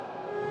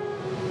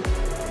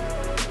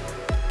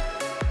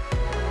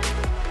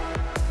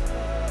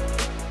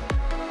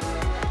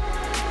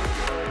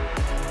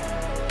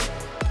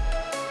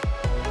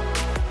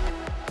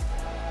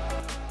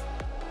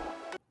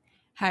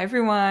Hi,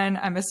 everyone.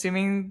 I'm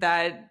assuming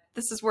that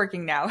this is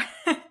working now.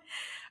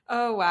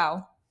 Oh,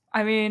 wow.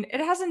 I mean, it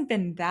hasn't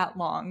been that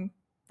long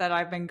that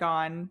I've been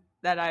gone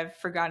that I've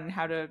forgotten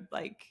how to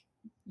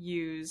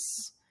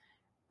use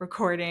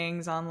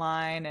recordings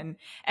online. And,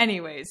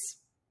 anyways,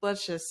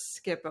 let's just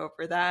skip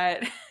over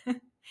that.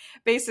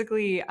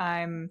 Basically,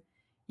 I'm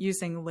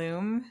using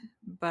Loom,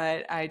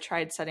 but I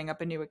tried setting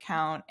up a new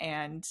account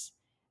and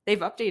they've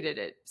updated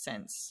it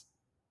since.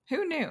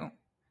 Who knew?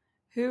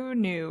 Who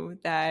knew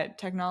that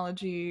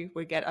technology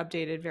would get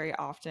updated very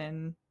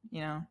often?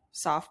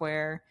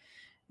 Software,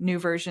 new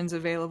versions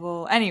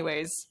available.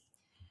 Anyways,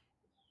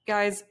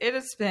 guys, it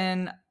has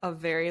been a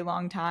very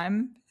long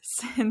time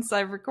since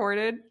I've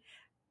recorded.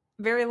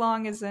 Very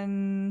long as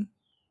in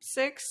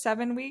 6,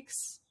 7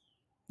 weeks.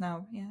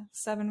 No, yeah,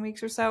 7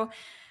 weeks or so.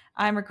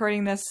 I'm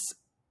recording this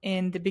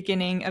in the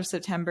beginning of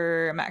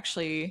September. I'm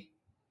actually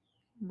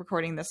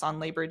recording this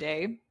on Labor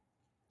Day.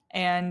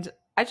 And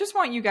I just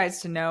want you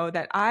guys to know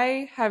that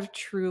I have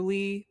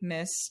truly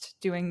missed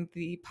doing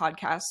the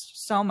podcast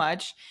so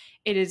much.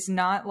 It is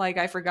not like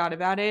I forgot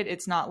about it.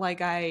 It's not like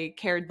I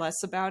cared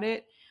less about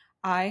it.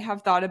 I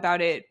have thought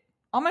about it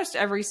almost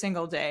every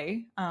single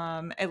day,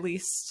 at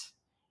least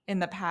in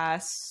the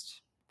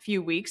past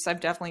few weeks.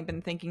 I've definitely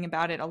been thinking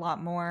about it a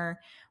lot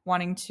more,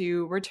 wanting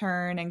to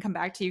return and come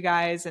back to you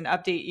guys and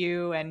update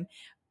you and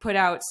put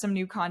out some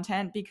new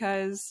content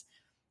because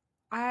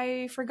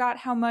I forgot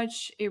how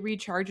much it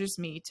recharges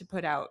me to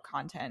put out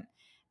content.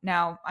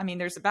 Now, I mean,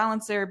 there's a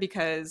balance there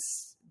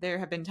because there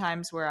have been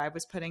times where I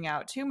was putting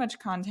out too much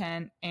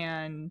content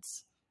and,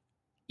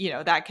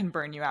 that can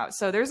burn you out.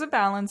 So there's a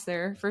balance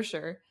there for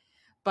sure.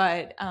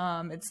 But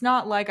it's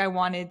not like I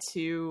wanted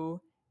to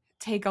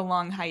take a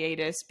long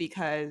hiatus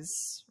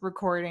because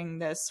recording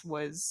this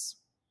was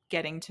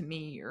getting to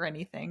me or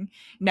anything.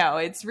 No,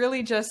 it's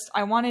really just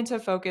I wanted to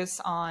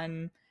focus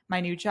on my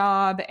new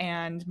job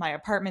and my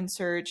apartment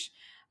search.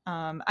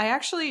 I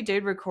actually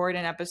did record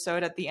an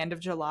episode at the end of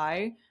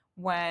July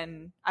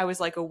when I was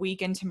like a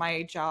week into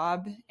my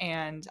job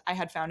and I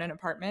had found an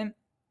apartment,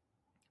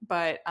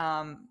 but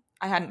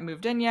I hadn't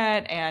moved in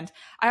yet. And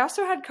I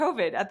also had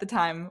COVID at the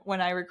time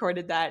when I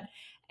recorded that.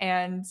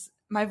 And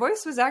my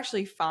voice was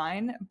actually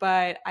fine,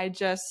 but I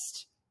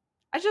just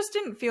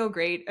didn't feel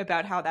great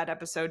about how that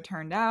episode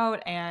turned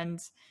out. And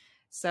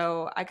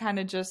so I kind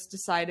of just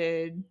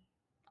decided,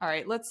 all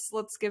right, let's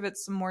give it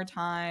some more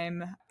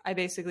time. I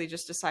basically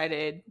just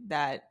decided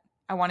that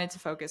I wanted to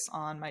focus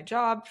on my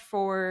job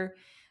for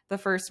the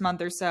first month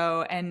or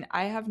so, and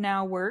I have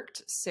now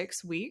worked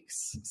 6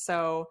 weeks.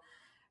 So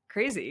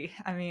crazy.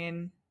 I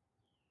mean,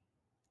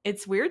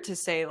 it's weird to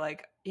say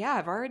like, yeah,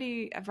 I've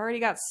already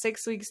got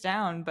 6 weeks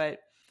down, but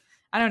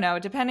I don't know,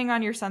 depending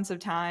on your sense of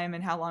time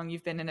and how long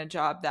you've been in a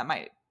job, that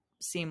might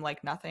seem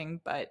like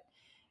nothing, but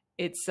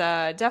it's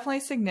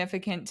definitely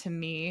significant to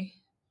me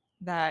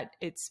that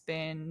it's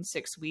been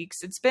 6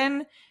 weeks. It's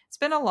been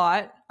a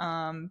lot.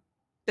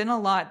 Been a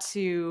lot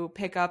to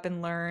pick up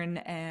and learn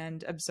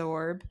and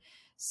absorb.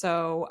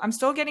 So I'm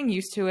still getting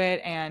used to it.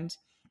 And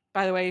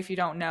by the way, if you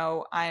don't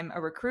know, I'm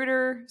a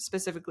recruiter,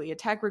 specifically a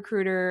tech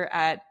recruiter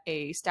at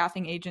a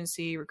staffing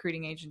agency,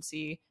 recruiting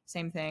agency,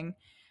 same thing.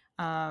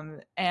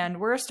 And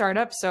we're a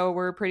startup, so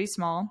we're pretty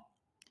small.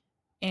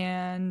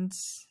 And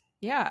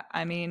yeah,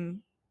 I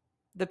mean,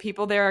 the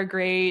people there are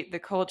great. The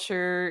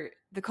culture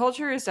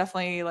is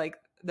definitely like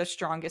the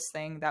strongest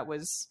thing that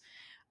was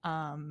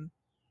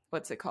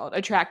what's it called?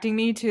 Attracting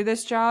me to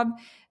this job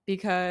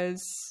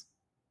because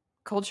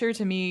culture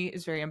to me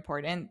is very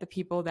important. The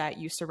people that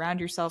you surround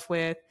yourself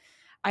with.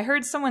 I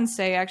heard someone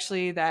say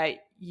actually that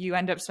you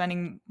end up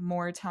spending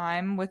more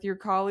time with your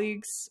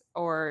colleagues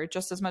or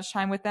just as much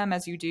time with them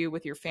as you do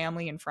with your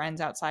family and friends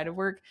outside of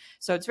work.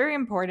 So it's very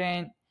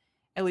important,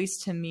 at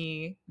least to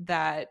me,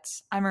 that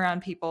I'm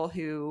around people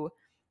who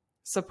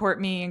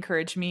support me,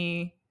 encourage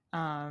me,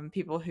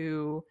 people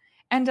who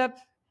end up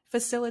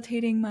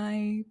facilitating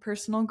my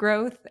personal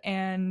growth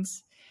and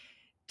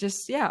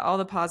just, yeah, all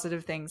the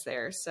positive things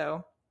there.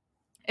 So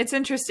it's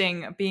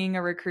interesting being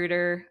a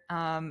recruiter.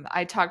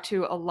 I talk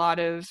to a lot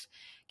of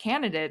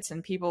candidates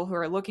and people who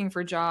are looking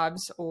for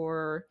jobs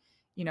or,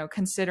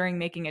 considering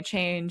making a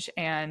change.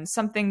 And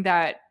something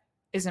that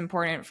is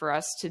important for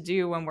us to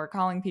do when we're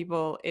calling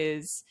people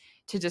is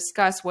to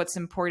discuss what's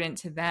important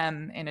to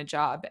them in a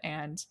job.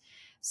 And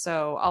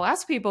so I'll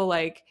ask people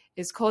like,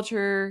 is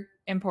culture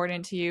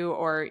important to you?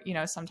 Or,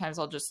 sometimes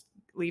I'll just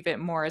leave it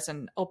more as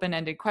an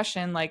open-ended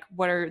question, like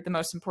what are the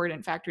most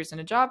important factors in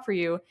a job for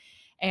you?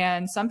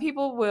 And some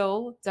people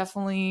will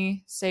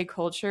definitely say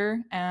culture,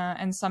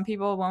 and some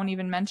people won't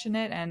even mention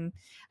it. And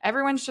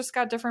everyone's just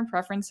got different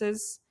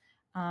preferences.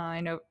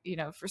 I know,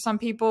 for some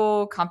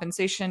people,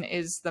 compensation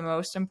is the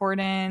most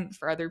important.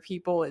 For other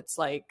people, it's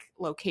like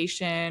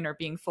location or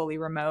being fully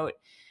remote.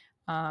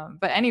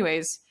 But,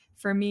 anyways,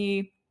 for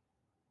me,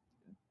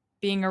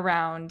 being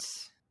around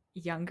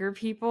younger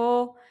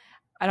people,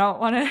 I don't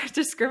want to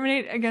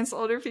discriminate against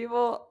older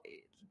people.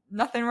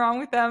 Nothing wrong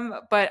with them,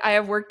 but I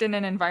have worked in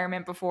an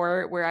environment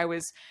before where I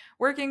was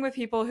working with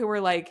people who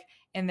were like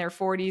in their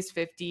 40s,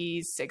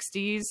 50s,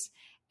 60s,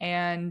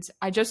 And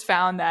I just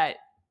found that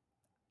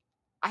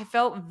I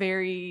felt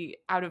very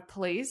out of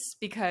place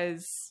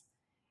because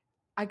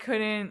I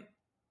couldn't,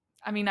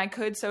 I mean, I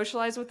could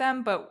socialize with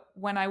them, but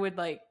when I would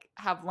like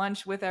have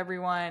lunch with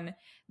everyone,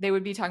 they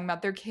would be talking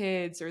about their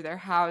kids or their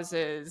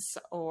houses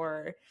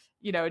or,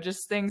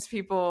 just things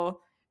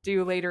people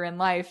do later in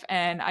life.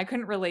 And I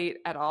couldn't relate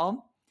at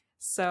all.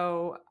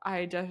 So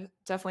I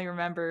definitely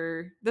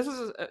remember this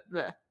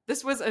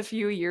was a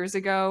few years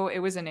ago. It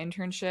was an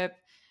internship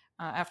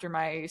after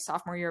my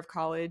sophomore year of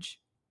college.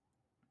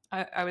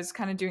 I was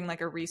kind of doing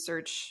like a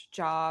research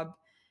job.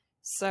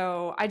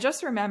 So I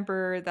just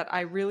remember that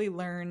I really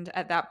learned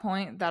at that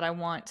point that I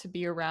want to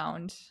be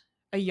around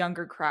a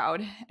younger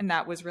crowd, and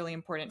that was really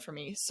important for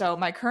me. So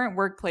my current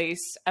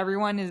workplace,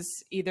 everyone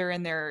is either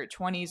in their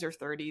 20s or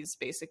 30s,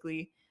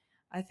 basically.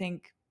 I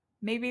think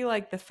maybe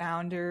like the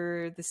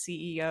founder, the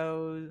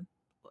CEO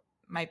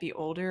might be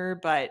older,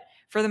 but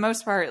for the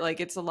most part, like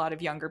it's a lot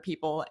of younger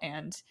people.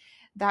 And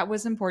that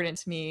was important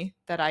to me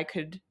that I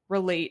could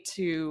relate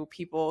to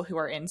people who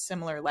are in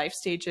similar life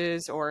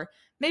stages or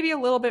maybe a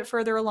little bit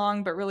further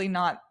along, but really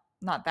not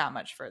that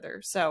much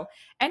further. So,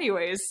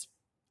 anyways,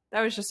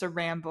 that was just a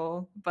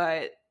ramble,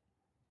 but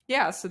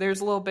yeah, so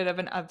there's a little bit of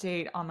an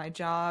update on my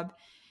job,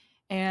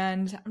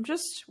 and I'm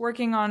just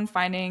working on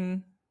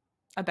finding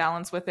a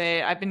balance with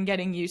it. I've been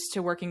getting used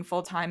to working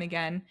full time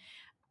again.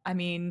 I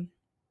mean,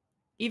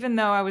 even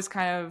though I was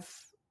kind of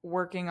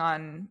working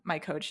on my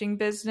coaching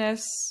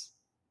business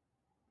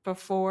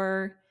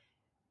before,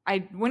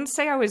 I wouldn't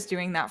say I was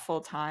doing that full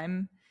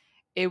time.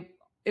 It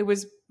it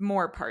was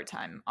more part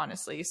time,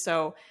 honestly.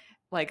 So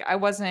like I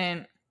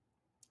wasn't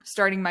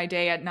starting my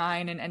day at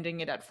 9 and ending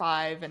it at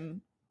 5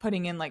 and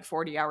putting in like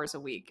 40 hours a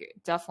week.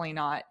 Definitely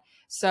not.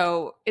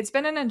 So it's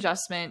been an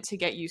adjustment to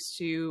get used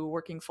to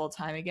working full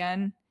time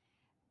again.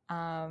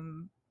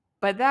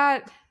 But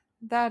that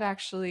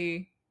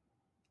actually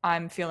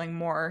I'm feeling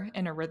more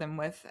in a rhythm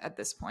with at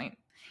this point.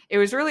 It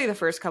was really the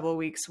first couple of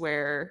weeks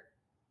where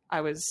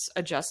I was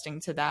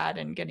adjusting to that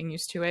and getting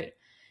used to it.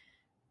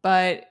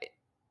 But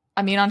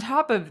I mean, on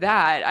top of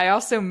that, I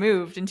also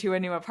moved into a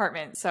new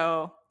apartment.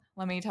 So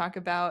let me talk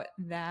about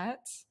that.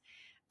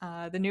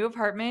 The new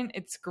apartment,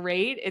 it's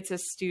great. It's a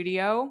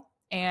studio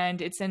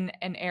and it's in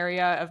an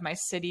area of my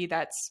city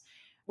that's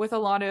with a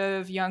lot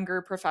of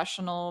younger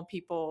professional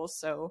people.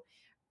 So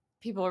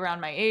people around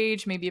my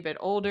age, maybe a bit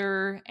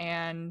older,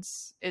 and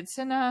it's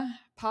in a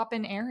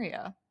pop-in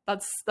area.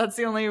 That's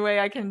the only way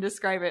I can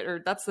describe it,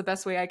 or that's the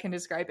best way I can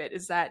describe it,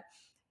 is that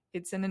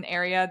it's in an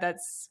area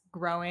that's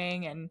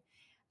growing and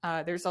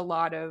there's a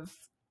lot of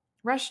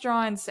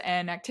restaurants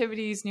and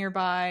activities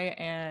nearby,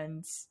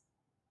 and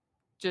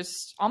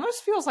just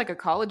almost feels like a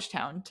college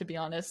town, to be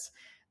honest.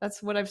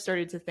 That's what I've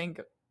started to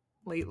think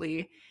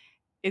lately.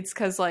 It's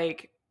because,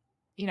 like,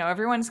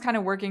 everyone's kind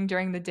of working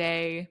during the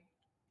day,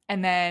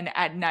 and then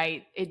at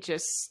night,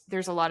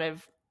 there's a lot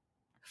of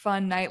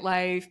fun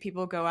nightlife.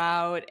 People go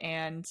out,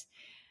 and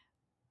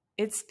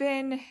it's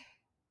been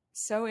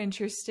so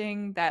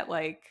interesting that,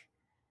 like,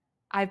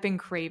 I've been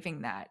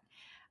craving that.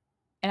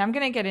 And I'm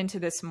going to get into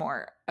this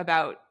more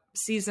about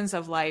seasons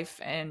of life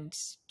and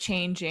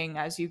changing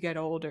as you get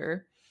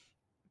older.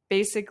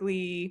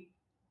 Basically,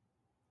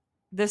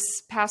 this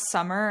past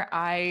summer,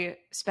 I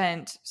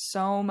spent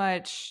so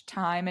much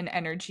time and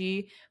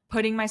energy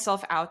putting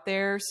myself out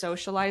there,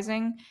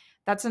 socializing.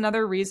 That's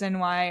another reason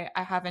why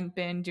I haven't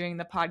been doing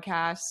the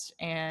podcast.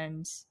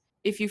 And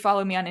if you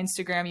follow me on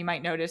Instagram, you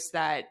might notice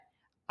that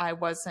I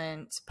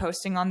wasn't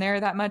posting on there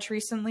that much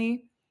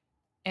recently.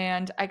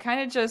 And I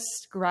kind of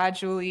just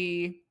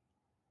gradually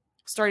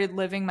started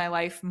living my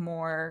life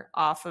more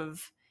off of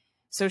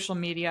social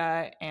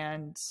media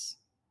and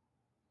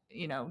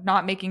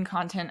not making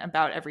content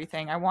about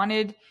everything. I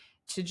wanted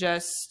to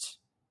just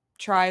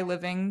try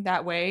living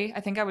that way. I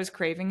think I was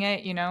craving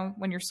it,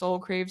 when your soul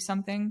craves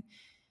something.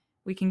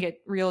 We can get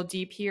real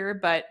deep here,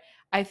 but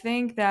I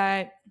think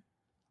that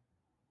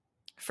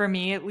for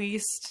me at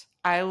least,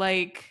 I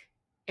like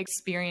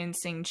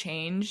experiencing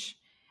change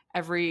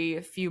every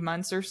few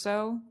months or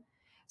so.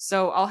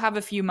 So I'll have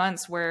a few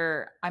months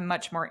where I'm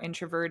much more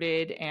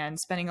introverted and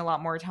spending a lot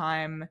more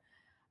time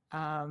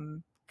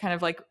kind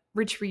of like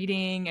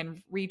retreating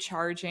and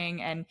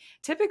recharging. And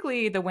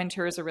typically the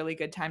winter is a really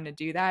good time to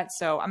do that.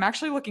 So I'm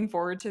actually looking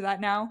forward to that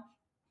now.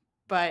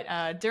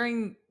 But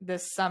during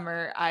this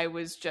summer, I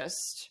was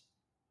just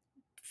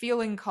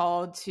feeling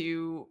called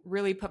to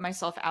really put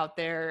myself out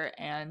there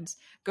and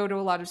go to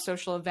a lot of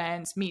social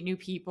events, meet new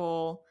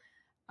people.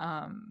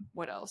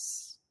 What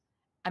else?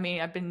 I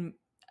mean, I've been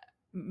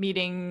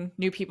meeting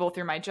new people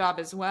through my job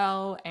as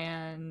well.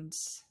 And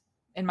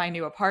in my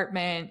new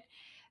apartment,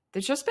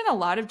 there's just been a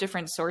lot of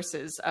different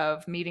sources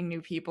of meeting new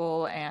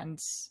people and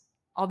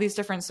all these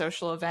different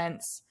social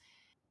events.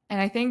 And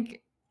I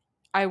think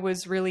I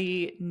was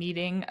really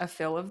needing a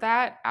fill of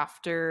that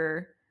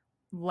after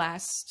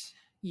last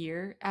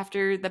year,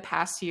 after the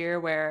past year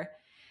where,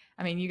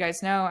 I mean, you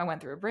guys know I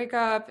went through a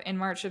breakup in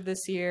March of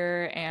this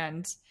year.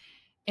 And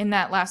in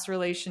that last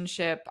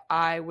relationship,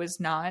 I was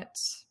not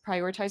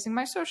prioritizing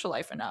my social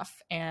life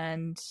enough.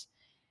 And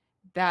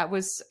that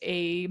was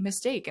a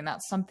mistake, and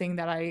that's something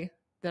that I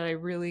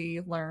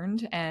really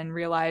learned and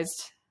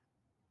realized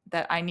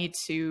that I need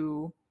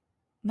to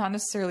not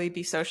necessarily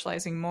be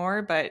socializing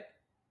more, but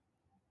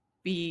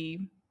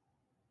be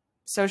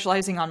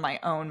socializing on my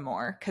own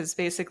more, because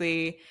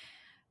basically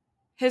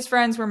his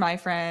friends were my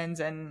friends,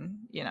 and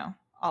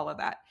all of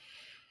that.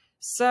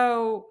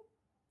 So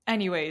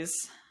anyways,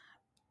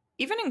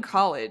 even in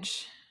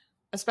college,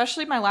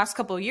 especially my last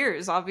couple of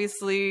years,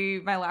 obviously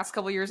my last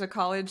couple of years of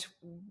college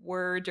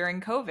were during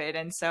COVID,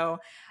 and so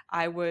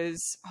I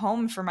was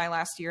home for my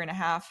last year and a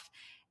half,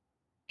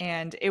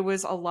 and it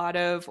was a lot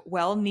of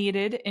well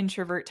needed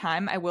introvert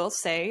time. I will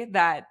say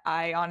that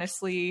I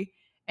honestly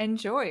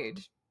enjoyed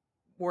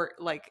work,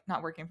 like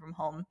not working from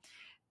home,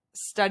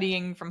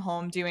 studying from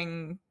home,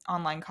 doing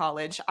online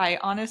college. I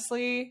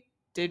honestly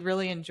did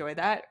really enjoy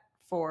that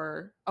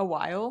for a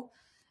while.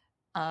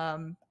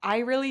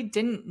 I really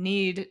didn't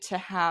need to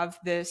have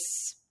this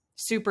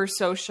super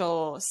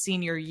social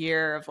senior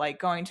year of like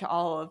going to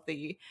all of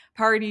the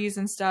parties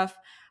and stuff.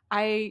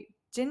 I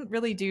didn't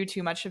really do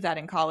too much of that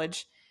in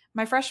college.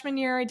 My freshman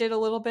year, I did a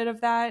little bit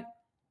of that.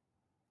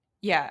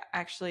 Yeah,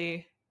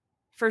 actually,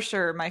 for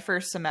sure, my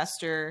first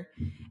semester,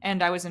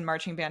 and I was in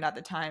marching band at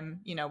the time,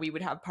 we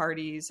would have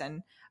parties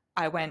and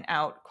I went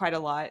out quite a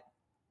lot.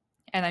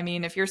 And I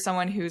mean, if you're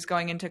someone who's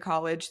going into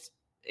college,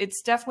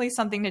 it's definitely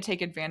something to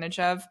take advantage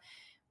of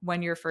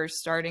when you're first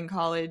starting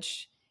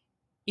college.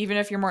 Even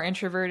if you're more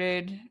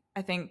introverted,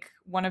 I think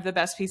one of the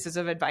best pieces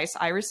of advice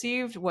I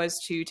received was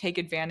to take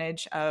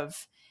advantage of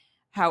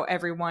how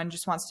everyone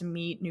just wants to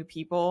meet new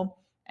people.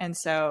 And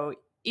so,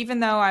 even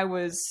though I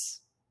was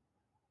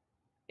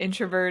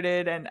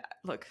introverted, and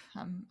look,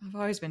 I've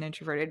always been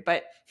introverted,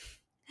 but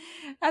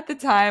at the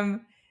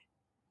time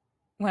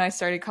when I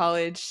started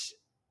college,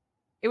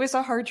 it was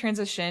a hard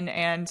transition,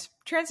 and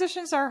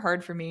transitions are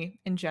hard for me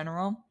in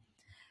general.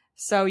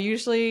 So,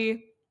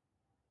 usually,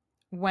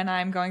 when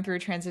I'm going through a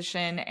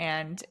transition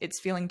and it's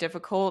feeling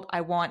difficult,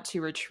 I want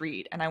to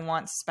retreat and I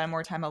want to spend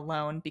more time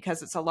alone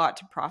because it's a lot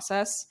to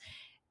process.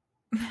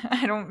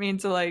 I don't mean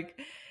to like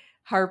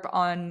harp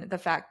on the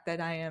fact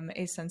that I am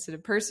a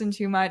sensitive person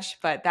too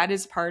much, but that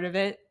is part of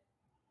it.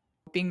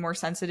 Being more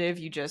sensitive,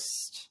 you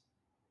just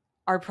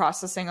are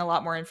processing a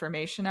lot more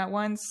information at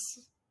once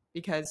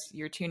because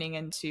you're tuning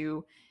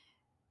into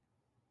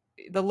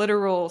the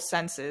literal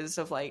senses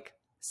of like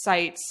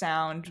sight,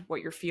 sound,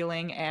 what you're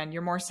feeling, and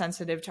you're more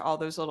sensitive to all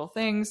those little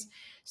things.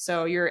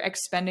 So you're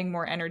expending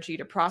more energy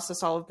to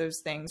process all of those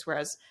things,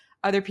 whereas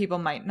other people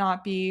might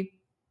not be.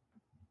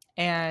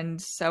 And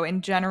so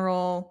in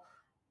general,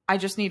 I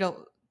just need a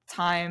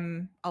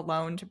time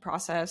alone to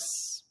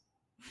process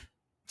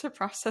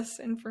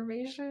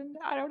information.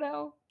 I don't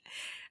know.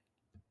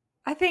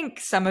 I think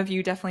some of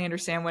you definitely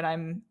understand what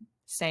I'm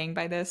saying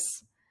by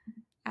this.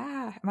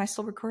 Am I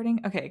still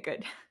recording? Okay,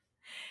 good.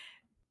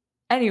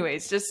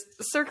 Anyways, just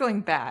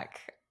circling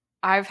back,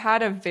 I've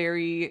had a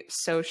very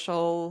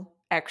social,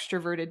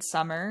 extroverted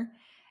summer,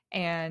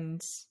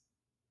 and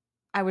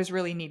I was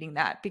really needing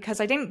that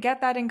because I didn't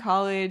get that in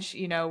college,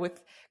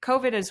 with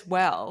COVID as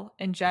well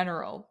in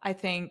general.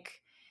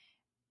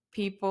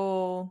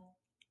 People,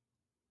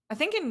 I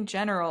think in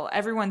general,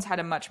 everyone's had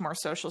a much more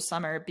social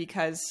summer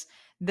because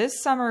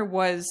this summer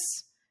was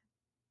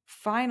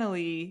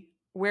finally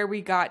where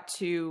we got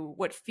to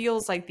what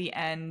feels like the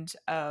end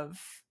of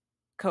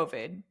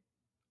COVID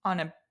on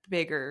a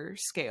bigger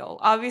scale.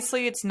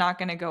 Obviously, it's not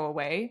going to go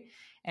away,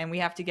 and we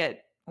have to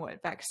get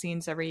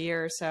vaccines every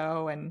year or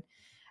so, and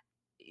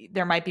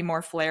there might be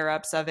more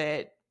flare-ups of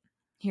it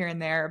here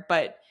and there.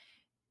 But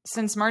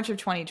since March of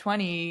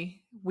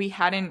 2020, we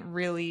hadn't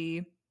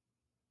really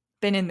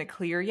been in the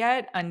clear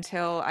yet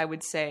until I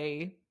would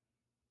say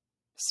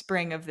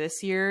spring of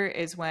this year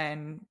is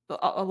when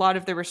a lot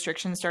of the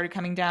restrictions started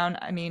coming down.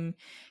 I mean,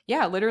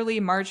 yeah, literally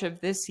March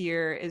of this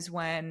year is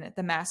when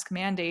the mask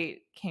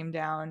mandate came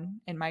down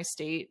in my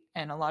state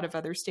and a lot of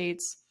other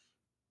states.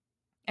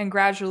 And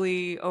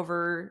gradually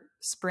over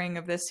spring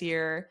of this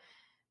year,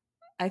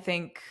 I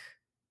think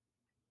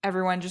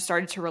everyone just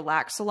started to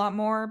relax a lot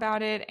more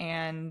about it,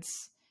 and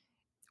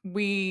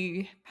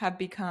we have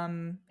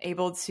become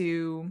able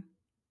to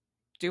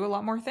do a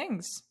lot more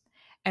things.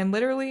 And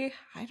literally,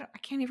 I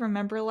can't even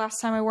remember the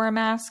last time I wore a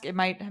mask. It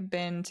might have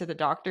been to the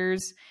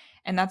doctor's,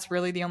 and that's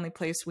really the only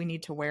place we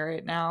need to wear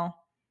it now.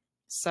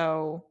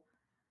 So,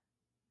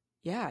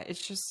 yeah,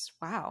 it's just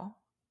wow.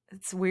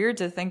 It's weird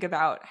to think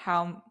about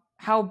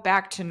how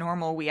back to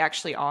normal we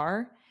actually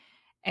are,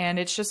 and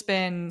it's just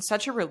been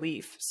such a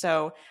relief.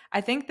 So,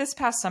 I think this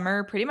past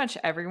summer pretty much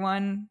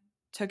everyone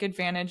took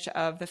advantage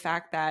of the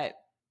fact that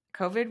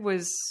COVID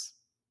was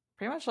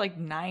pretty much like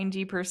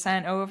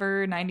 90%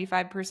 over,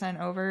 95%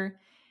 over.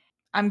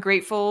 I'm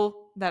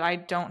grateful that I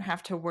don't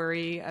have to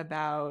worry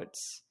about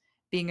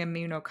being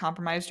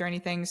immunocompromised or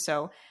anything.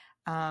 So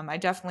I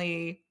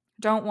definitely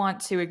don't want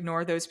to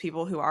ignore those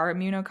people who are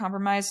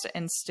immunocompromised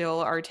and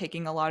still are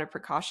taking a lot of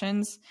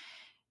precautions.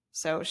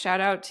 So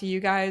shout out to you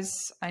guys.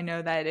 I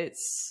know that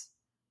it's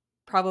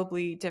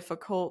probably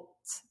difficult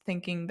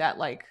thinking that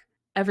like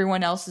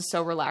everyone else is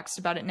so relaxed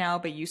about it now,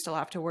 but you still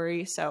have to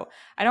worry. So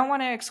I don't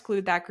want to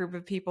exclude that group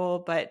of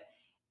people, but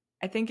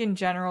I think in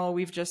general,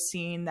 we've just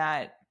seen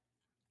that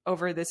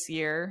over this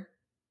year,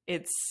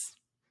 it's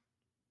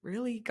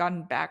really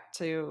gotten back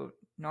to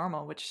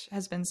normal, which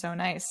has been so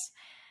nice.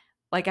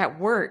 Like at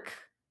work,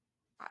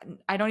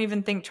 I don't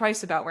even think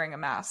twice about wearing a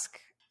mask.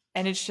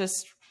 And it's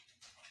just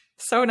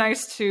so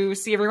nice to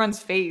see everyone's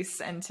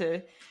face and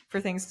for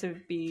things to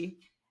be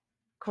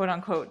quote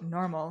unquote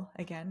normal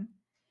again.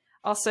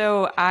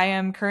 Also, I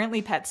am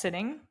currently pet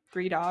sitting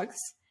 3 dogs,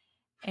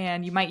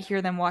 and you might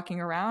hear them walking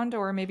around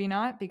or maybe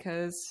not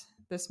because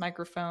this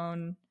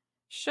microphone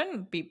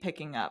shouldn't be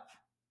picking up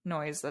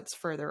noise that's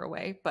further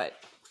away, but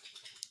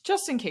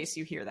just in case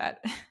you hear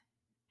that.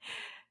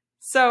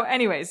 So,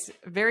 anyways,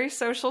 very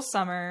social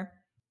summer.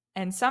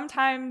 And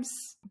sometimes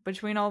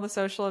between all the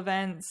social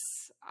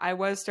events, I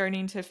was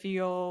starting to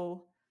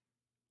feel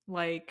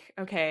like,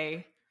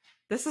 okay,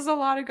 this is a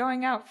lot of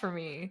going out for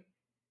me.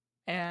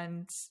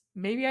 And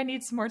maybe I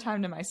need some more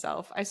time to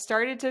myself. I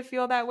started to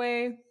feel that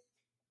way,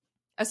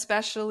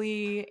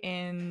 especially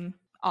in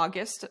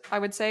August, I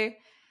would say,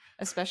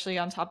 especially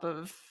on top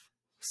of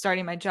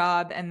starting my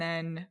job and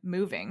then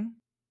moving.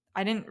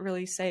 I didn't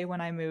really say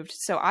when I moved.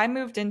 So I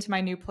moved into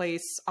my new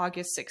place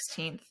August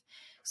 16th.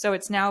 So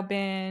it's now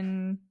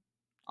been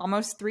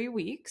almost 3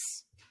 weeks.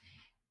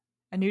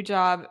 A new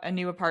job, a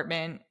new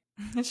apartment.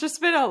 It's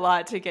just been a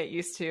lot to get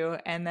used to.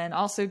 And then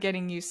also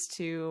getting used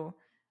to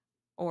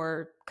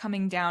or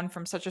coming down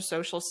from such a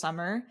social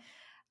summer.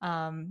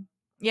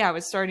 I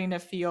was starting to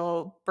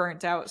feel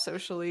burnt out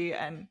socially,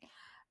 and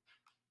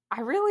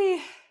I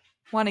really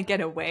want to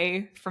get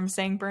away from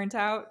saying burnt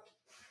out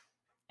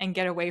and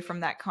get away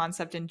from that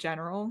concept in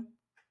general.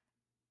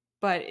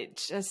 But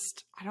it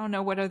just, I don't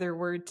know what other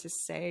word to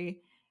say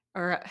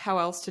or how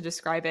else to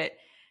describe it.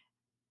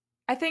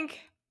 I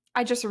think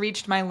I just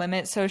reached my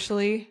limit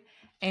socially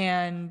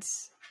and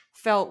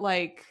felt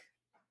like,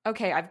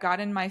 okay, I've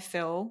gotten my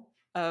fill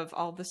of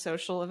all the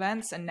social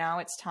events, and now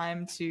it's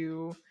time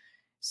to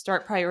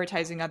start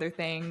prioritizing other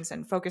things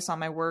and focus on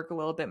my work a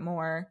little bit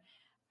more.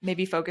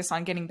 Maybe focus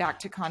on getting back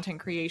to content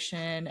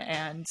creation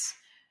and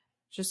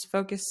just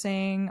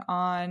focusing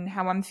on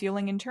how I'm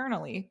feeling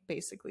internally,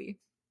 basically.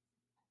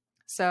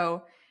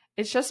 So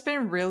it's just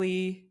been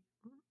really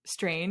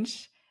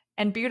strange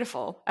and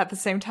beautiful at the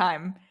same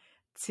time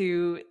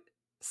to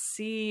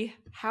see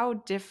how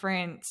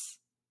different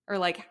or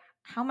like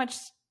how much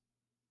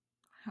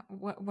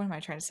what am I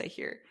trying to say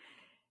here?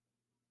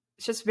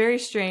 It's just very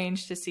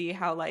strange to see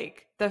how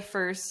like the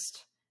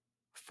first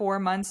 4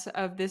 months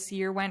of this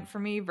year went for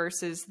me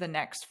versus the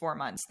next 4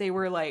 months. They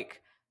were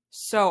like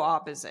so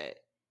opposite.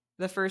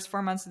 The first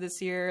 4 months of this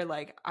year,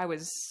 like I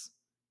was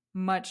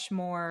much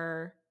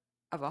more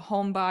of a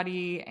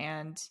homebody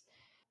and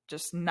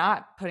just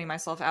not putting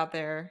myself out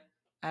there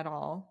at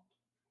all.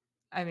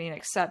 I mean,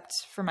 except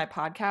for my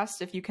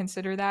podcast, if you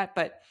consider that.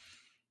 But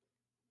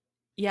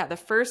yeah, the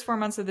first 4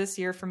 months of this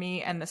year for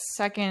me and the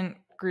second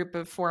group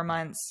of 4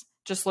 months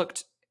just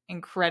looked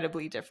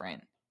incredibly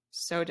different.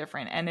 So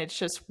different. And it's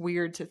just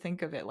weird to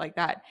think of it like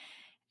that.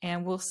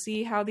 And we'll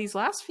see how these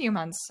last few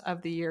months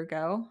of the year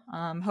go.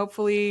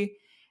 Hopefully,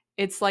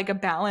 it's like a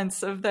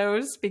balance of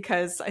those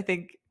because I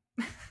think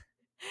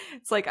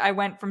it's like I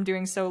went from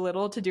doing so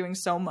little to doing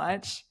so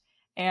much.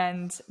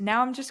 And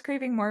now I'm just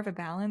craving more of a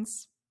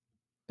balance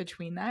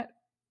between that,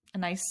 a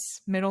nice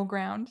middle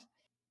ground.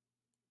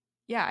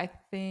 Yeah, I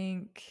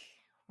think,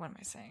 what am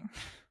I saying?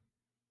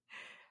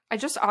 I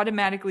just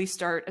automatically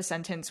start a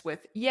sentence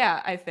with,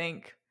 yeah, I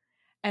think.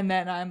 And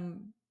then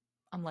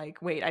I'm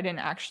like, wait, I didn't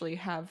actually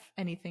have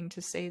anything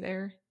to say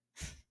there.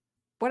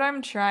 What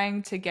I'm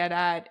trying to get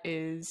at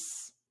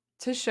is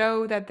to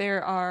show that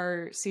there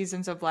are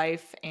seasons of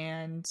life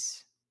and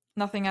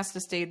nothing has to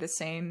stay the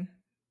same.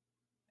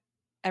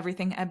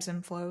 Everything ebbs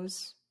and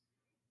flows.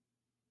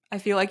 I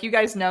feel like you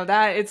guys know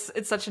that. It's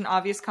such an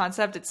obvious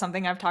concept. It's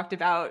something I've talked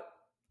about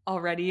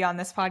already on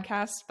this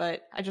podcast,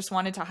 but I just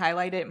wanted to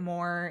highlight it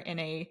more in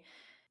a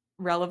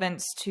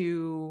relevance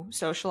to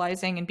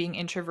socializing and being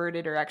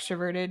introverted or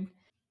extroverted.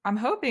 I'm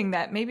hoping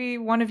that maybe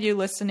one of you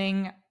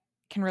listening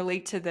can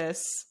relate to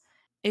this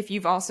if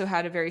you've also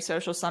had a very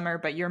social summer,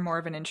 but you're more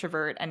of an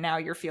introvert and now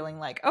you're feeling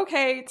like,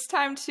 okay, it's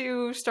time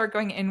to start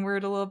going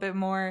inward a little bit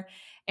more.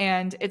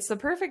 And it's the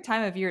perfect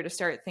time of year to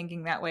start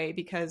thinking that way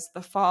because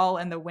the fall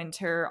and the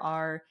winter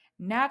are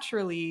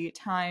naturally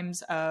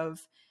times of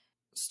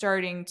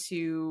starting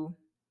to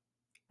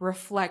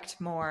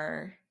reflect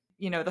more.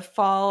 You know, the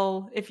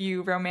fall, if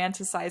you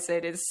romanticize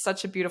it, is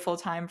such a beautiful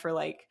time for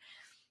like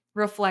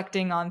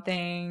reflecting on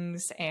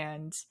things.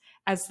 And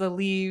as the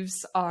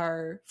leaves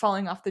are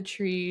falling off the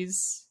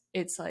trees,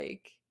 it's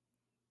like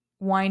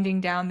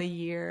winding down the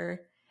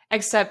year.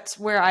 Except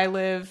where I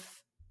live,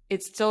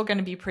 it's still going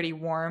to be pretty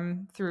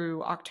warm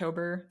through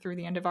October, through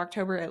the end of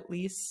October at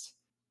least.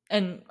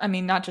 And I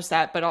mean, not just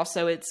that, but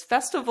also it's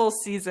festival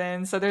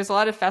season. So there's a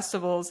lot of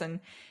festivals. And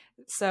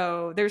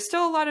so there's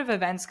still a lot of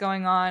events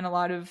going on, a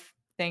lot of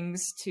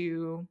things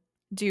to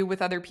do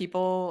with other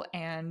people.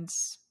 And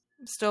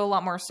Still a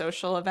lot more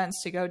social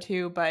events to go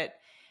to, but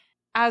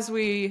as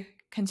we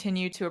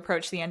continue to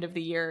approach the end of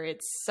the year,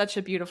 it's such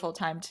a beautiful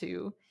time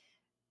to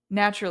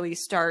naturally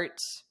start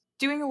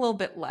doing a little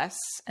bit less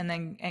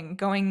and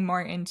going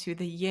more into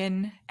the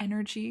yin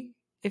energy,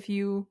 if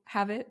you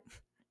have it,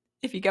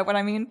 if you get what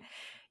I mean.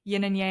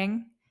 Yin and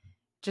yang.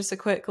 Just a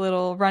quick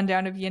little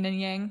rundown of yin and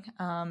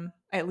yang,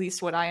 at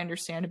least what I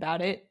understand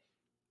about it.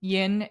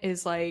 Yin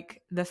is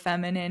like the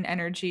feminine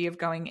energy of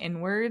going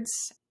inwards,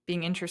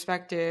 being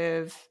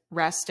introspective,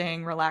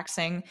 resting,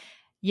 relaxing.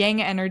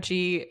 Yang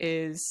energy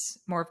is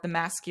more of the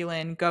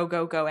masculine, go,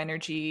 go, go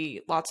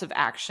energy, lots of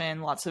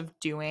action, lots of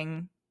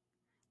doing,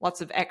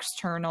 lots of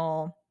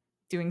external,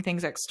 doing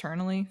things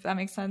externally, if that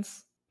makes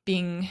sense.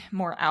 Being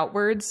more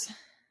outwards.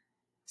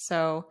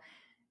 So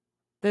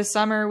this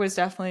summer was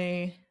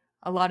definitely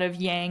a lot of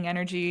yang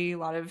energy, a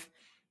lot of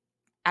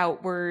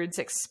outwards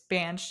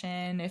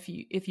expansion, if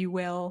you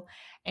will.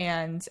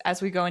 And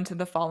as we go into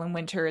the fall and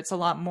winter, it's a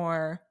lot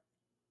more,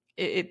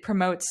 it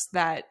promotes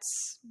that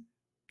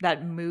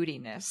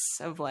moodiness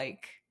of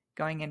like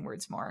going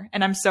inwards more.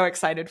 And I'm so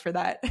excited for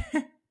that.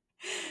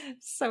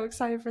 So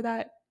excited for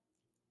that.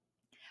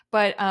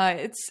 But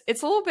it's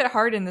a little bit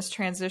hard in this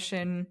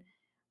transition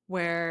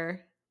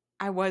where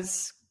I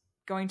was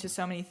going to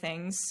so many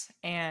things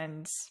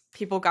and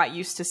people got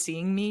used to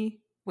seeing me.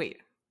 Wait,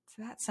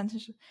 is that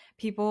sentence?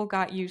 People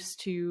got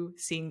used to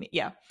seeing me.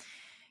 Yeah.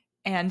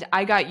 And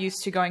I got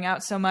used to going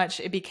out so much,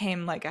 it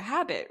became like a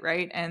habit,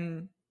 right?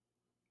 And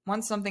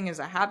once something is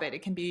a habit,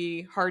 it can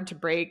be hard to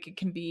break. It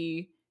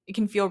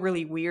can feel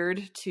really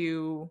weird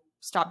to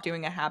stop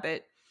doing a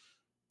habit.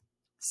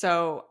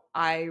 So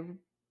I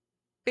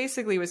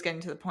basically was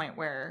getting to the point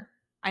where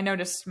I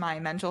noticed my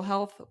mental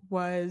health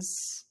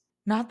was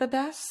not the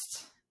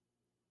best,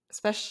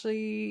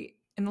 especially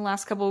in the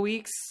last couple of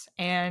weeks.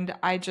 And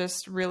I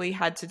just really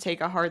had to take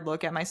a hard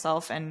look at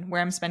myself and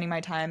where I'm spending my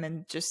time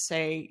and just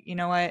say, you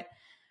know what?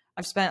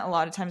 I've spent a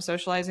lot of time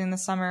socializing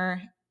this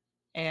summer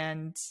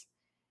and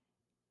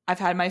I've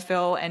had my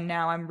fill, and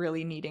now I'm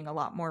really needing a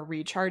lot more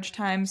recharge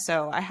time.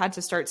 So I had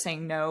to start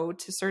saying no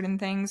to certain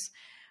things,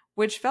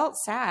 which felt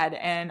sad.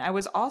 And I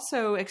was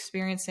also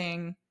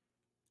experiencing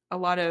a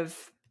lot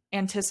of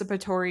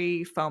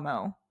anticipatory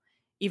FOMO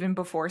even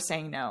before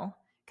saying no.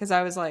 Because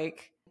I was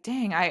like,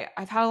 dang,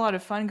 I've had a lot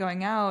of fun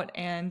going out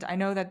and I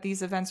know that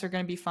these events are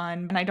going to be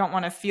fun. And I don't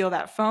want to feel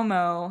that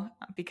FOMO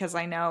because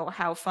I know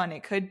how fun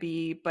it could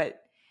be.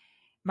 But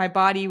my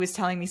body was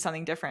telling me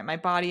something different. My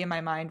body and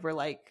my mind were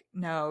like,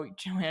 no,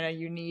 Joanna,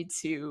 you need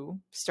to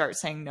start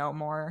saying no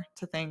more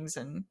to things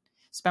and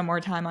spend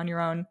more time on your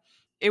own.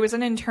 It was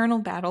an internal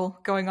battle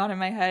going on in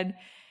my head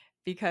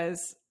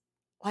because,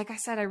 like I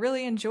said, I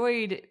really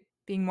enjoyed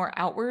being more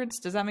outwards.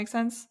 Does that make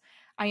sense?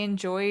 I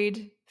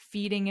enjoyed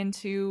feeding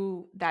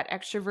into that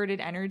extroverted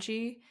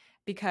energy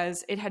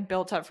because it had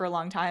built up for a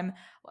long time.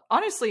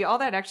 Honestly, all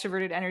that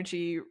extroverted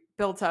energy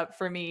built up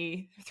for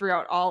me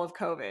throughout all of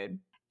COVID.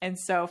 And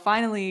so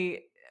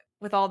finally,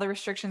 with all the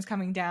restrictions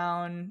coming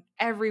down,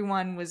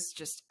 everyone was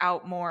just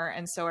out more.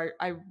 And so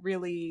I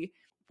really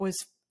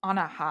was on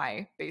a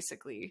high,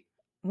 basically,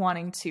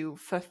 wanting to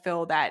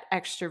fulfill that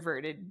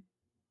extroverted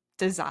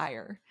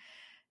desire.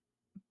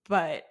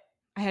 But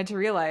I had to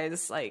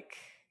realize, like,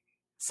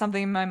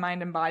 something in my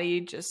mind and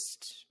body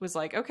just was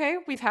like, okay,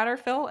 we've had our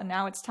fill, and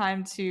now it's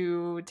time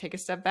to take a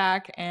step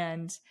back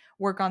and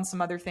work on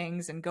some other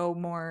things and go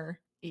more,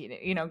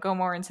 go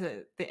more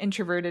into the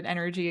introverted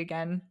energy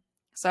again.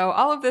 So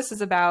all of this is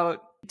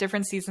about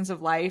different seasons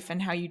of life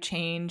and how you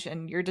change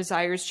and your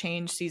desires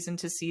change season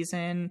to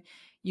season.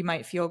 You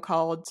might feel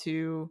called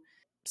to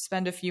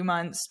spend a few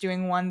months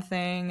doing one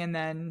thing and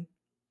then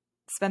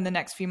spend the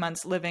next few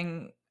months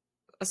living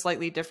a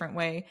slightly different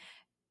way.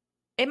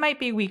 It might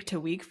be week to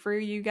week for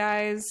you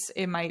guys.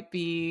 It might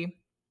be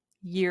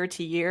year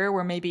to year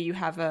where maybe you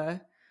have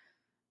a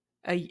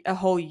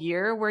whole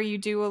year where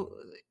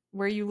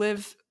where you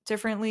live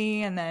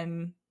differently, and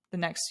then the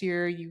next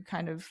year you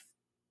kind of,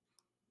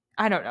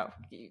 I don't know.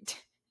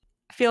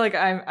 I feel like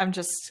I'm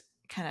just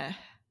kind of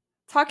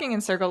talking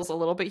in circles a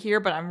little bit here,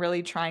 but I'm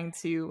really trying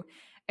to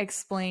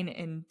explain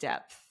in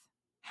depth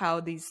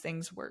how these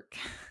things work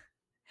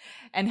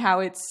and how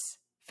it's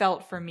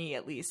felt for me,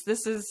 at least.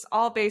 This is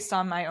all based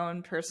on my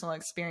own personal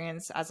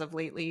experience as of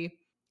lately.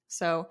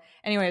 So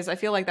anyways, I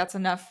feel like that's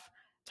enough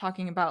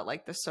talking about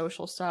like the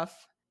social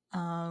stuff.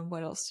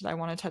 What else did I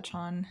want to touch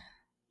on?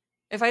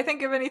 If I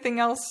think of anything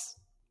else,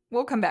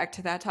 we'll come back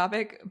to that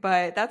topic,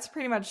 but that's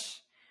pretty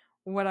much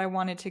what I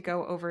wanted to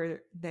go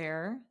over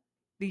there.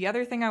 The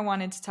other thing I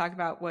wanted to talk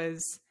about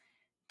was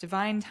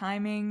divine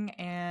timing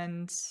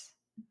and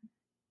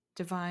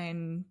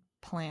divine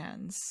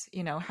plans.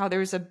 How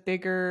there's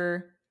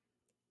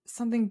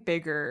something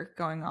bigger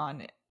going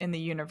on in the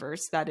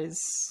universe that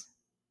is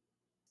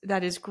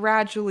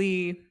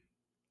gradually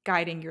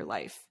guiding your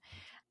life.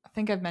 I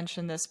think I've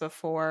mentioned this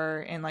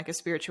before in like a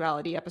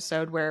spirituality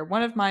episode, where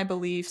one of my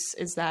beliefs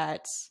is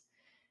that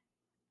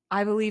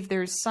I believe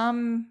there's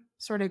some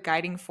sort of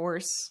guiding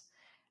force.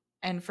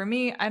 And for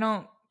me, I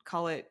don't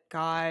call it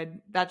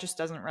God. That just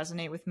doesn't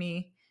resonate with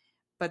me.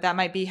 but that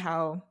might be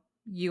how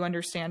you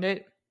understand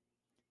it.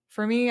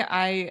 For me,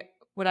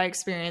 what I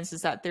experience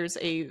is that there's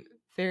a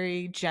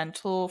very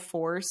gentle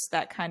force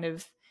that kind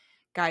of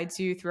guides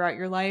you throughout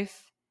your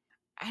life.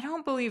 I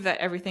don't believe that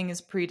everything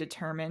is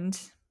predetermined.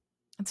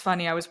 It's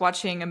funny, I was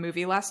watching a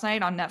movie last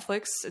night on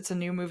Netflix. It's a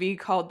new movie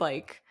called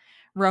like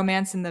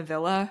Romance in the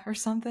Villa or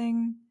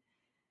something.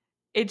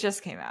 It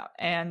just came out,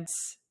 and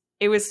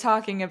it was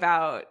talking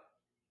about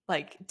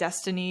like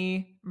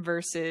destiny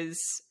versus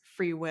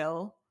free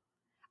will.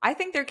 I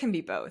think there can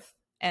be both,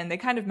 and they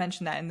kind of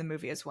mention that in the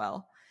movie as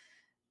well.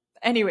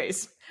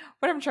 Anyways,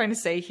 what I'm trying to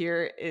say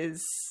here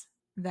is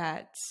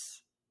that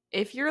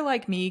if you're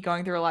like me,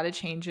 going through a lot of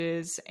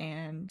changes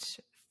and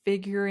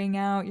figuring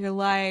out your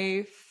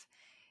life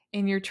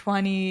in your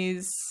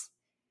 20s,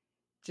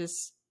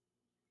 just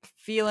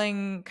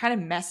feeling kind of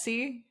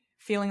messy,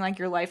 feeling like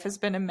your life has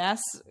been a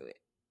mess,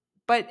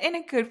 but in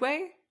a good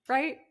way,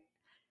 right?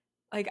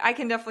 Like, I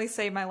can definitely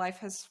say my life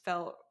has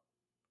felt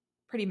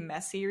pretty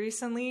messy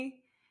recently,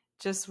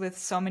 just with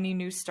so many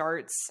new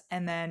starts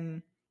and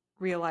then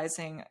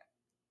realizing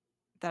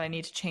that I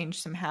need to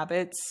change some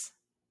habits.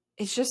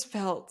 It just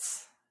felt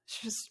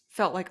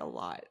like a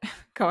lot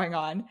going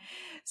on.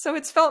 So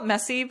it's felt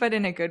messy, but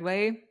in a good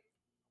way.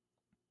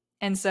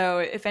 And so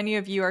if any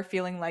of you are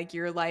feeling like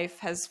your life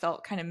has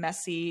felt kind of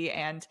messy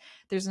and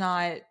there's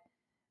not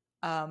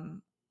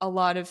a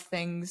lot of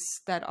things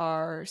that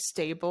are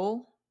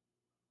stable,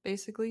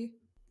 basically.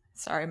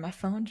 Sorry, my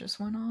phone just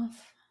went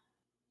off.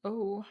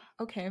 Oh,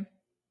 okay.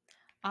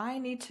 I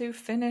need to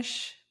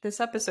finish this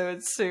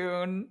episode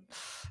soon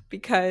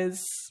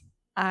because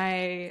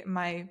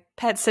my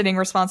pet sitting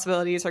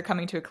responsibilities are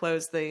coming to a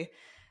close. The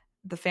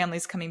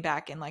family's coming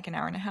back in like an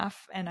hour and a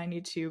half, and I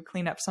need to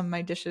clean up some of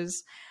my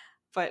dishes.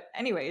 But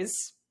anyways,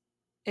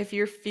 if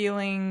you're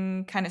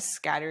feeling kind of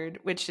scattered,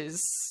 which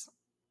is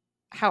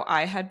how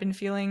I had been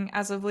feeling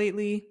as of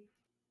lately,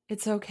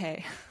 it's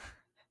okay.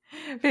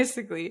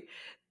 Basically,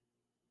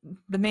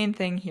 the main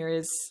thing here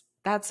is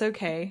that's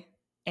okay.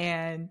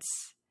 And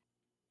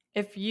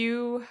if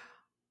you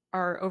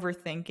are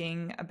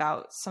overthinking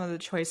about some of the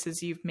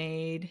choices you've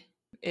made,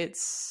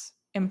 it's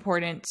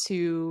important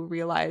to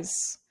realize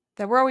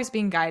that we're always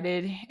being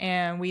guided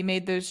and we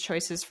made those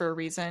choices for a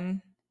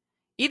reason.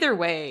 Either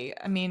way,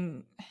 I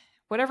mean,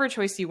 whatever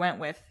choice you went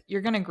with,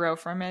 you're going to grow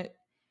from it.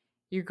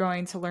 You're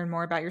going to learn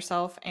more about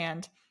yourself.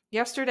 And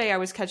yesterday I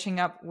was catching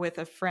up with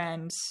a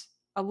friend,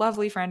 a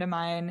lovely friend of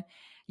mine,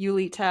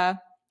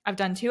 Yulita. I've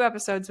done 2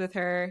 episodes with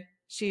her.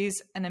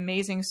 She's an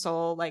amazing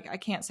soul. Like, I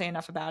can't say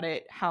enough about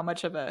it, how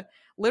much of a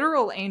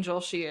literal angel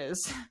she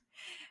is.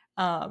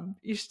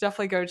 You should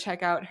definitely go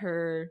check out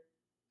her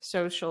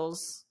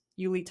socials,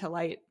 Yulita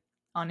Light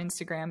on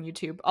Instagram,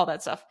 YouTube, all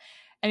that stuff.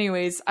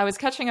 Anyways, I was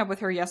catching up with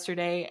her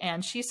yesterday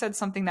and she said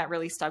something that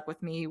really stuck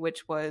with me,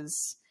 which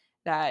was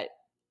that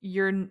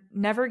you're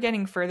never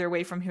getting further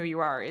away from who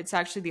you are. It's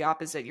actually the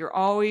opposite. You're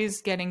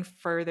always getting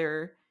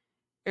further,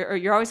 or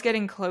you're always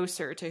getting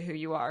closer to who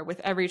you are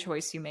with every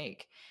choice you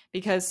make.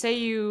 Because say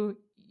you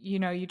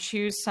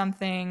choose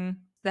something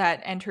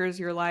that enters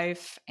your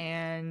life,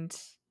 and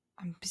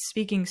I'm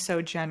speaking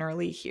so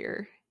generally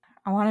here.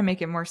 I want to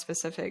make it more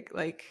specific.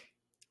 Like,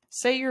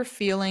 say you're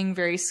feeling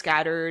very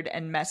scattered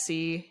and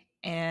messy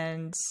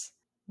and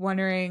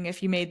wondering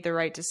if you made the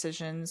right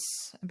decisions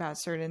about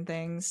certain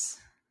things.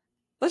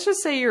 Let's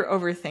just say you're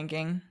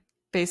overthinking.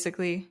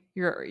 Basically,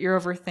 you're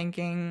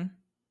overthinking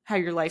how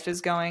your life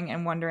is going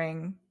and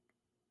wondering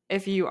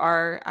if you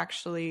are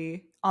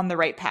actually on the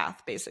right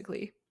path,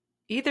 basically.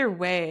 Either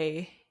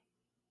way,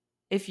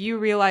 if you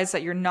realize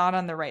that you're not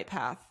on the right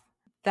path,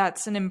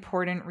 that's an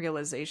important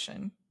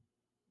realization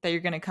that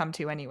you're going to come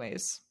to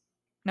anyways.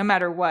 No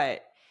matter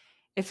what,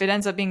 if it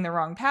ends up being the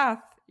wrong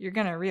path, you're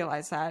going to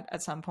realize that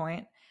at some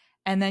point,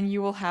 and then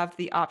you will have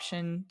the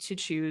option to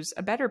choose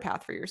a better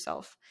path for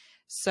yourself.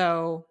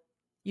 So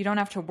you don't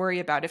have to worry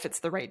about if it's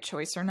the right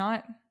choice or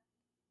not,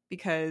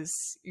 because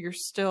you're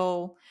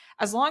still,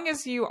 as long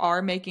as you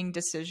are making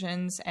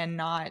decisions and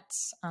not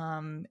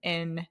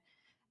in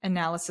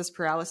analysis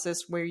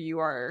paralysis where you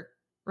are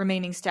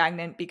remaining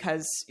stagnant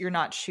because you're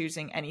not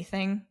choosing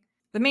anything.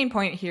 The main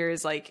point here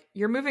is like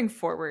you're moving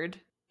forward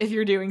if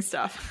you're doing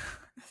stuff.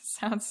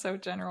 Sounds so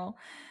general.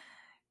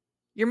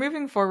 You're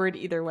moving forward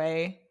either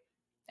way,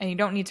 and you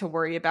don't need to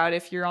worry about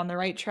if you're on the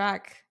right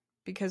track,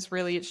 because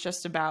really it's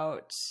just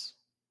about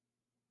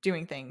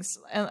doing things.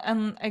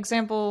 An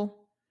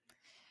example,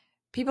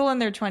 people in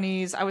their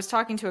 20s, I was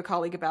talking to a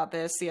colleague about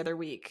this the other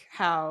week,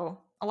 how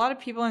a lot of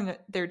people in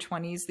their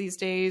 20s these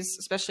days,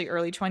 especially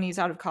early 20s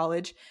out of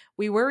college,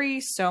 we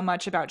worry so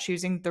much about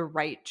choosing the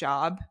right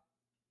job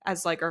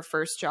as like our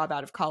first job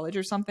out of college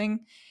or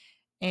something.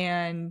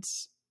 And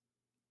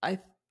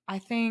I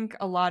think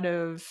a lot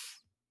of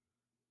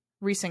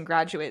recent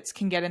graduates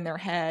can get in their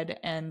head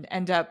and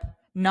end up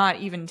not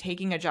even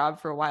taking a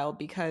job for a while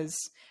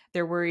because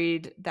they're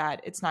worried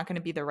that it's not going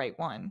to be the right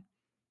one.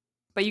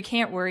 But you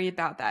can't worry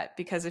about that,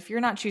 because if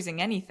you're not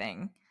choosing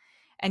anything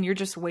and you're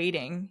just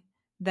waiting,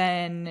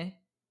 then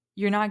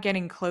you're not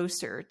getting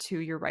closer to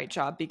your right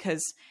job,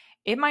 because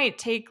it might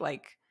take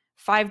like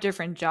 5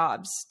 different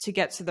jobs to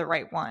get to the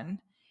right one.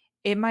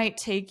 It might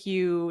take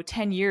you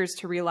 10 years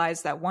to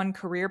realize that one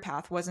career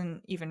path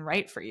wasn't even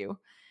right for you.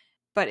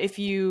 But if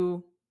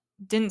you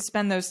didn't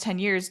spend those 10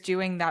 years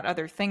doing that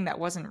other thing that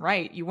wasn't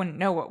right, you wouldn't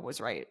know what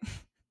was right.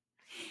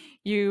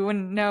 You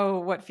wouldn't know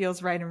what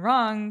feels right and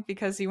wrong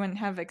because you wouldn't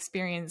have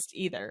experienced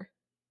either.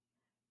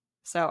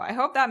 So I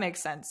hope that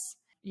makes sense.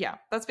 Yeah,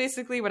 that's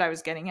basically what I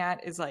was getting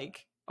at, is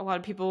like a lot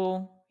of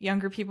people,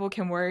 younger people,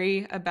 can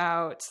worry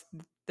about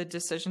the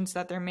decisions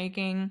that they're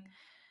making.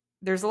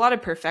 There's a lot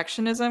of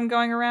perfectionism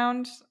going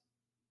around,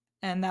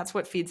 and that's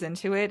what feeds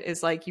into it,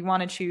 is like you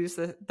want to choose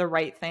the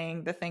right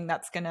thing, the thing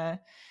that's going to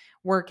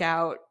work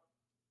out.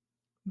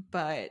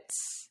 But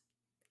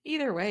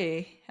either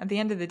way, at the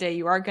end of the day,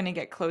 you are going to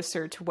get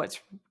closer to what's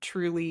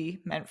truly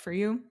meant for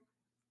you.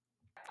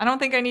 I don't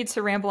think I need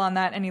to ramble on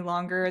that any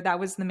longer. That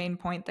was the main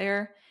point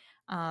there.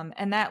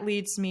 And that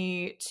leads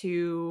me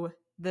to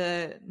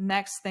the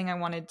next thing I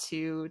wanted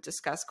to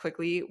discuss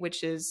quickly,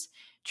 which is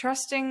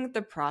trusting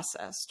the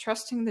process,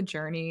 trusting the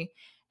journey.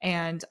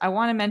 And I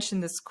want to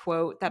mention this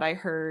quote that I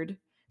heard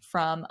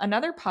from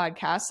another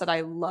podcast that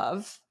I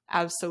love,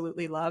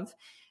 absolutely love.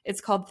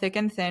 It's called Thick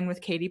and Thin with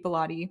Katie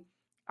Bellotti.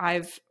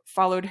 I've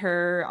followed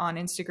her on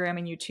Instagram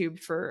and YouTube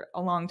for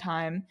a long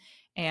time,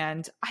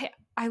 and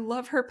I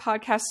love her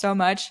podcast so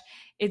much.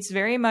 It's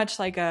very much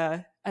like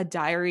a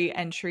diary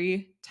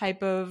entry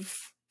type of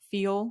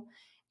feel,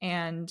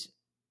 and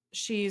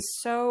she's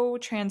so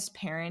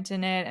transparent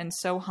in it and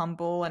so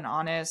humble and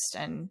honest,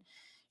 and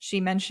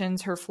she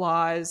mentions her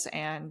flaws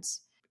and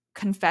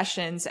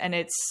confessions, and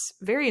it's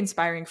very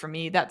inspiring for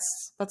me.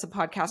 That's a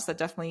podcast that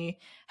definitely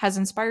has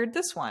inspired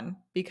this one,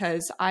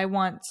 because I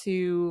want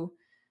to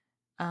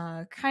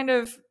kind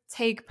of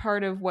take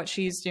part of what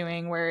she's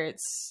doing, where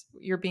it's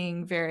you're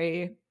being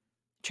very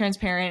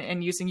transparent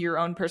and using your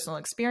own personal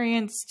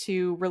experience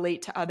to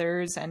relate to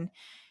others. And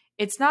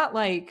it's not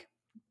like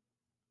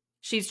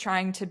she's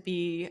trying to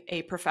be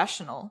a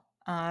professional.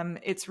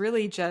 It's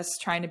really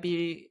just trying to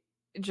be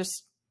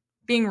just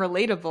being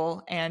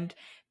relatable and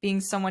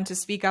being someone to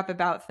speak up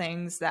about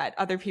things that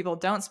other people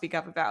don't speak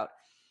up about.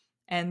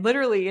 And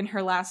literally in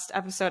her last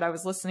episode I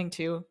was listening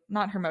to,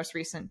 not her most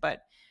recent,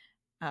 but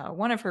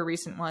one of her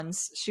recent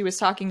ones, she was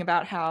talking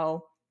about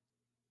how,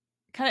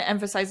 kind of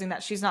emphasizing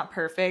that she's not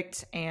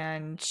perfect,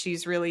 and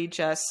she's really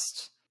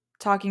just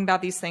talking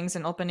about these things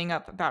and opening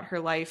up about her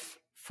life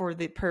for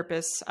the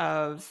purpose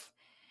of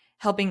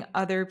helping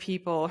other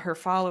people, her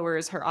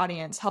followers, her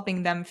audience,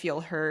 helping them feel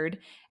heard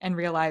and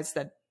realize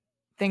that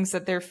things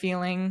that they're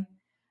feeling,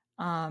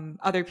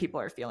 other people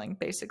are feeling,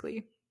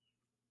 basically.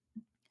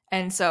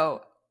 And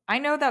so I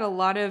know that a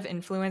lot of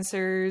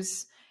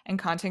influencers and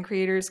content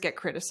creators get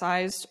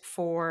criticized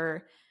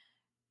for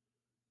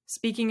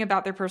speaking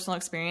about their personal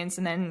experience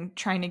and then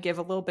trying to give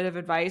a little bit of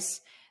advice.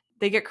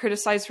 They get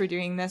criticized for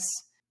doing this,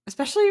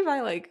 especially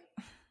by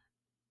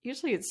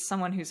usually it's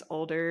someone who's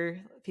older,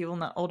 people in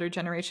the older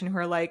generation who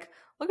are like,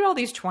 look at all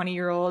these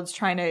 20-year-olds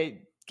trying to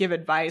give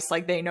advice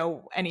like they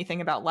know anything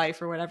about life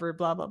or whatever,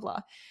 blah, blah, blah.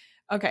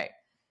 Okay.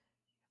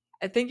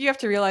 I think you have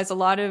to realize a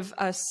lot of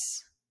us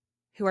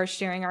who are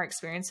sharing our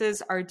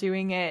experiences are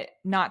doing it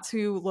not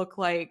to look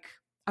like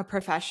a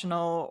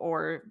professional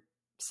or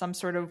some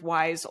sort of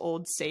wise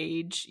old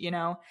sage, you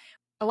know.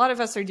 A lot of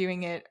us are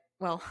doing it,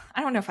 well,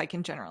 I don't know if I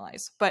can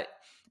generalize, but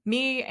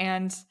me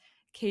and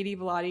Katie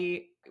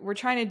Bellotti, we're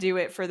trying to do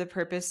it for the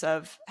purpose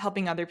of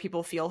helping other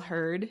people feel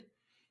heard.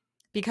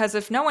 Because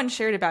if no one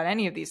shared about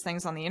any of these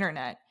things on the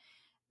internet,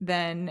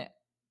 then,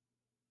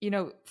 you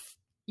know,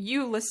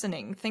 you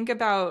listening, think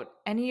about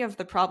any of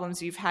the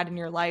problems you've had in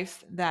your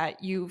life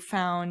that you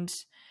found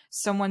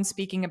someone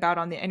speaking about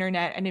on the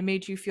internet, and it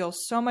made you feel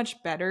so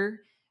much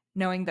better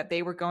knowing that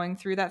they were going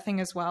through that thing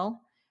as well.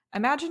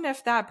 Imagine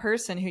if that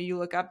person who you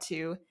look up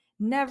to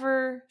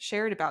never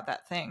shared about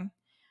that thing.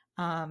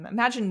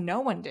 Imagine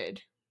no one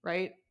did,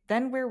 right?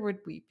 Then where would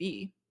we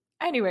be?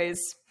 Anyways,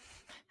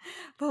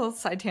 little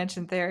side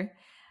tangent there.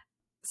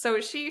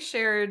 So she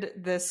shared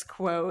this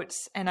quote,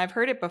 and I've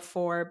heard it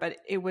before, but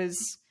it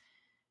was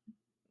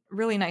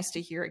really nice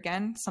to hear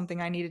again, something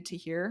I needed to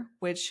hear,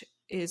 which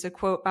is a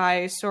quote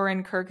by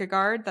Soren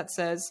Kierkegaard that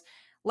says,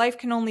 "Life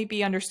can only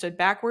be understood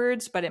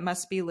backwards, but it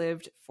must be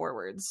lived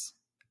forwards."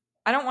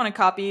 I don't want to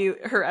copy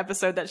her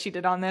episode that she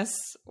did on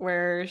this,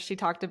 where she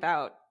talked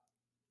about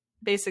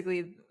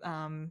basically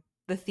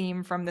the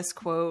theme from this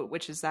quote,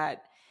 which is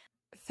that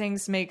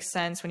things make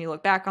sense when you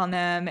look back on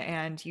them,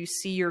 and you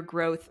see your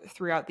growth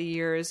throughout the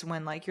years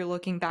when you're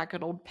looking back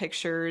at old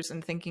pictures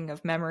and thinking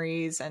of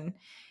memories, and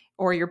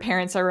or your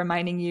parents are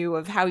reminding you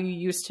of how you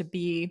used to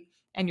be,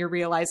 and you're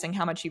realizing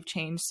how much you've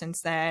changed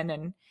since then,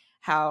 and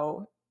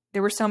how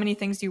there were so many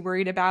things you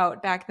worried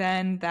about back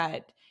then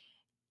that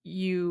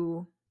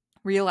you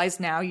realize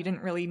now you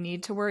didn't really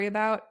need to worry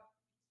about.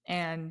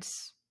 And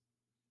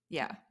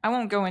yeah, I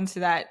won't go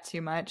into that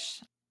too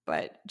much,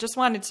 but just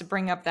wanted to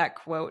bring up that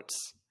quote.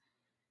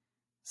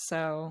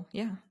 So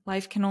yeah,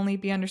 life can only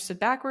be understood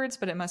backwards,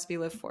 but it must be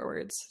lived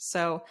forwards.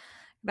 So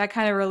that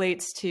kind of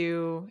relates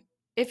to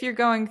if you're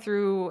going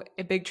through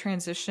a big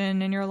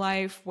transition in your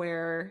life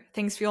where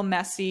things feel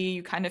messy,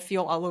 you kind of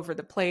feel all over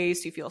the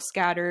place, you feel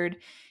scattered,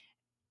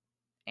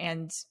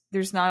 and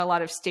there's not a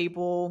lot of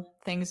stable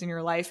things in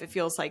your life, it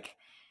feels like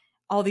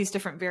all these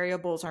different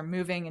variables are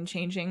moving and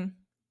changing.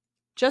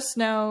 Just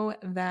know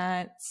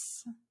that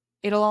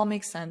it'll all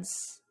make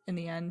sense in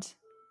the end.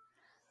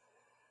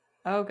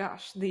 Oh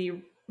gosh,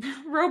 the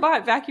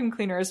robot vacuum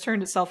cleaner has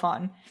turned itself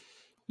on.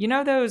 You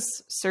know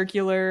those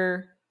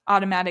circular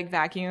automatic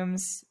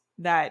vacuums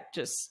that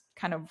just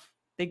kind of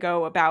they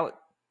go about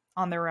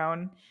on their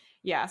own?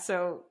 Yeah,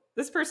 so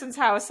this person's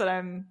house that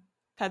I'm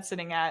pet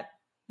sitting at,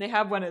 they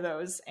have one of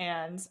those,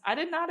 and I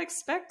did not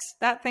expect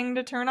that thing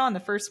to turn on the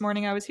first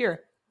morning I was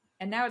here.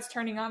 And now it's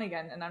turning on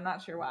again, and I'm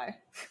not sure why.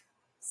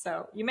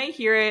 So you may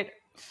hear it.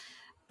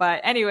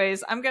 But,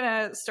 anyways, I'm going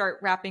to start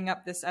wrapping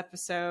up this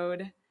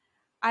episode.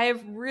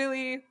 I've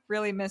really,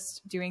 really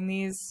missed doing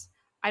these.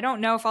 I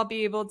don't know if I'll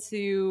be able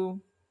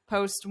to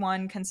post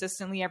one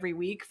consistently every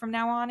week from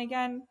now on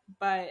again,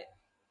 but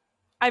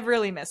I've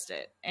really missed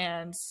it.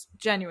 And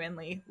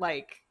genuinely,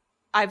 like,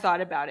 I've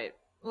thought about it.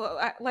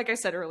 Well, like I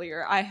said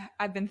earlier,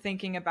 I've been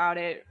thinking about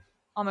it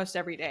almost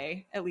every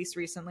day, at least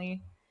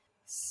recently.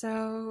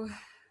 So,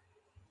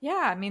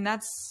 yeah, I mean,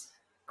 that's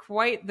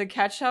quite the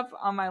catch up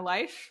on my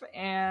life.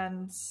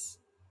 And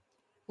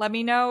let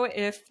me know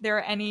if there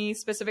are any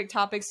specific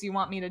topics you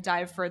want me to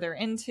dive further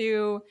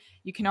into.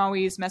 You can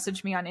always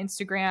message me on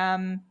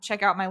Instagram,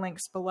 check out my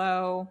links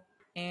below,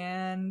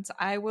 and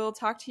I will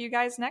talk to you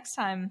guys next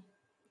time.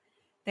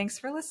 Thanks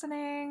for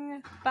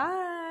listening.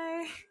 Bye.